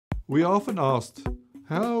We are often asked,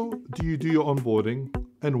 how do you do your onboarding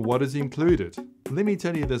and what is included? Let me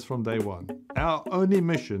tell you this from day one. Our only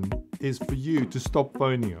mission is for you to stop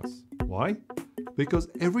phoning us. Why? Because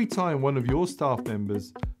every time one of your staff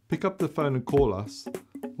members pick up the phone and call us,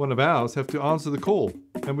 one of ours have to answer the call,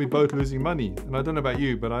 and we're both losing money. And I don't know about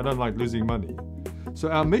you, but I don't like losing money. So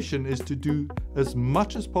our mission is to do as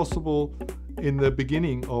much as possible in the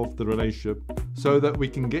beginning of the relationship so that we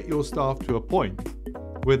can get your staff to a point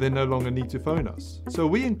where they no longer need to phone us. So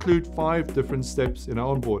we include 5 different steps in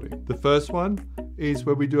our onboarding. The first one is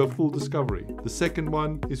where we do a full discovery. The second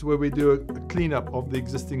one is where we do a cleanup of the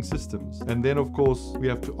existing systems. And then of course we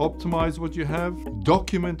have to optimize what you have,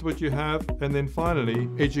 document what you have, and then finally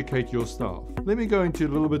educate your staff. Let me go into a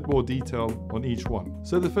little bit more detail on each one.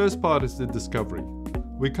 So the first part is the discovery.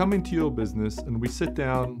 We come into your business and we sit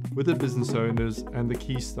down with the business owners and the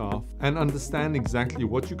key staff and understand exactly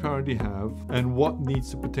what you currently have and what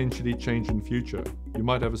needs to potentially change in future. You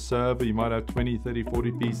might have a server, you might have 20, 30,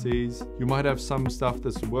 40 PCs, you might have some stuff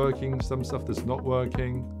that's working, some stuff that's not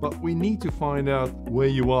working, but we need to find out where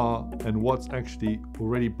you are and what's actually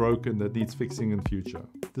already broken that needs fixing in future.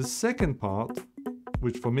 The second part,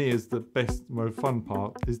 which for me is the best, most fun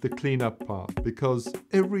part, is the cleanup part. Because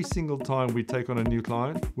every single time we take on a new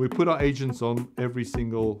client, we put our agents on every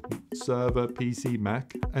single server, PC,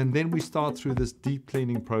 Mac, and then we start through this deep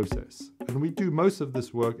cleaning process. And we do most of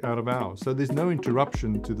this work out of hours, so there's no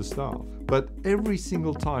interruption to the staff. But every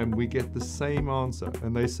single time we get the same answer,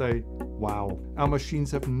 and they say, wow, our machines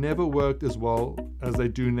have never worked as well as they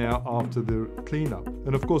do now after the cleanup.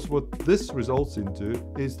 And of course, what this results into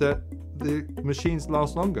is that the machines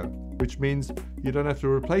last longer, which means you don't have to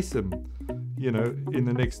replace them, in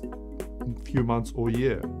the next few months or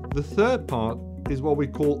year. The third part is what we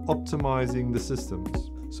call optimizing the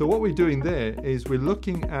systems. So what we're doing there is we're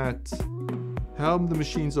looking at how the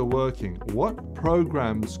machines are working. What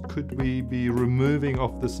programs could we be removing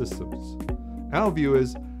off the systems? Our view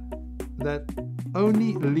is that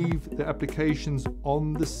only leave the applications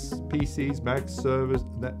on the PCs, Mac servers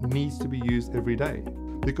that needs to be used every day.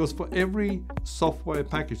 Because for every software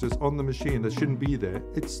package that's on the machine that shouldn't be there,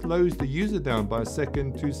 it slows the user down by a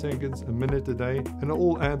second, 2 seconds, a minute a day, and it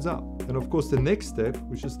all adds up. And of course, the next step,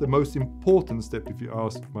 which is the most important step if you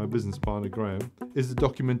ask my business partner, Graham, is the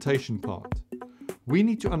documentation part. We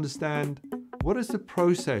need to understand what is the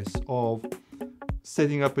process of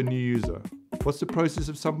setting up a new user. What's the process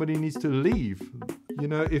if somebody needs to leave?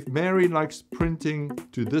 If Mary likes printing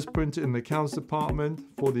to this printer in the accounts department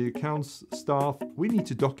for the accounts staff, we need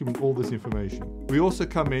to document all this information. We also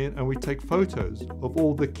come in and we take photos of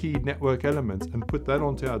all the key network elements and put that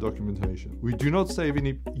onto our documentation. We do not save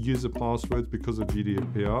any user passwords because of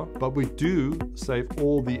GDPR, but we do save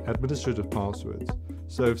all the administrative passwords.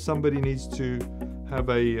 So if somebody needs to have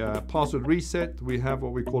a password reset, we have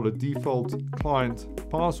what we call a default client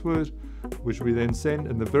password, which we then send,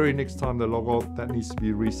 and the very next time they log on, that needs to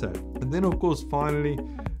be reset. And then of course, finally,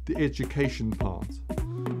 the education part.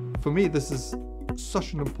 For me, this is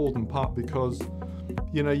such an important part because,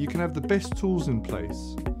 you can have the best tools in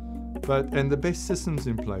place, and the best systems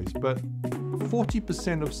in place, but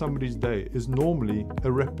 40% of somebody's day is normally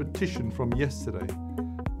a repetition from yesterday,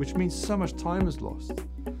 which means so much time is lost.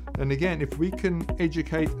 And again, if we can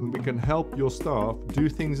educate and we can help your staff do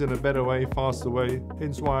things in a better way, faster way,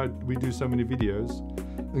 hence why we do so many videos,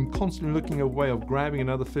 and constantly looking at a way of grabbing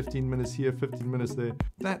another 15 minutes here, 15 minutes there,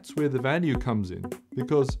 that's where the value comes in.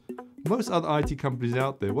 Because most other IT companies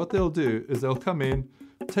out there, what they'll do is they'll come in,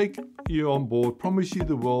 take you on board, promise you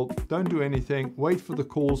the world, don't do anything, wait for the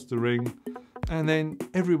calls to ring, and then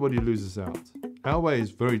everybody loses out. Our way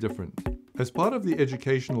is very different. As part of the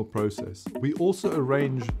educational process, we also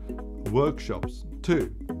arrange workshops too.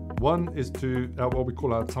 One is what we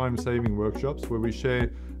call our time-saving workshops, where we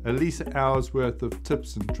share at least an hour's worth of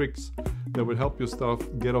tips and tricks that would help your staff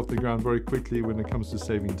get off the ground very quickly when it comes to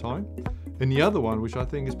saving time. And the other one, which I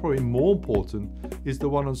think is probably more important, is the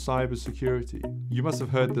one on cyber security. You must have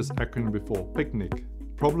heard this acronym before, PICNIC.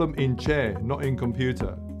 Problem in chair, not in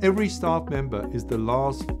computer. Every staff member is the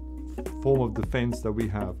last form of defense that we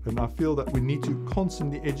have, and I feel that we need to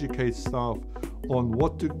constantly educate staff on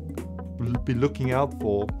what to be looking out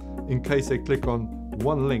for in case they click on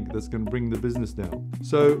one link that's going to bring the business down.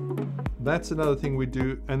 So that's another thing we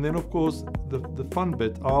do. And then of course the fun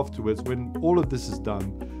bit afterwards, when all of this is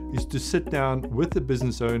done, is to sit down with the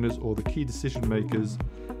business owners or the key decision makers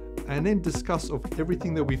and then discuss of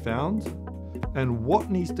everything that we found and what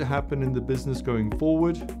needs to happen in the business going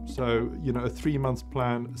forward. So, a 3-month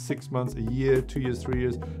plan, 6 months, a year, 2 years, 3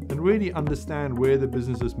 years, and really understand where the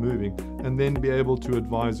business is moving and then be able to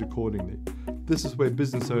advise accordingly. This is where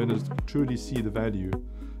business owners truly see the value,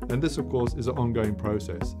 and this of course is an ongoing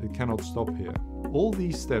process. It cannot stop here. All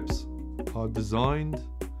these steps are designed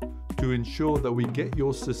to ensure that we get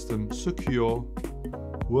your system secure,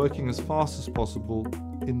 working as fast as possible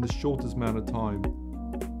in the shortest amount of time,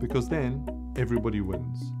 because then everybody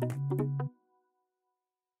wins.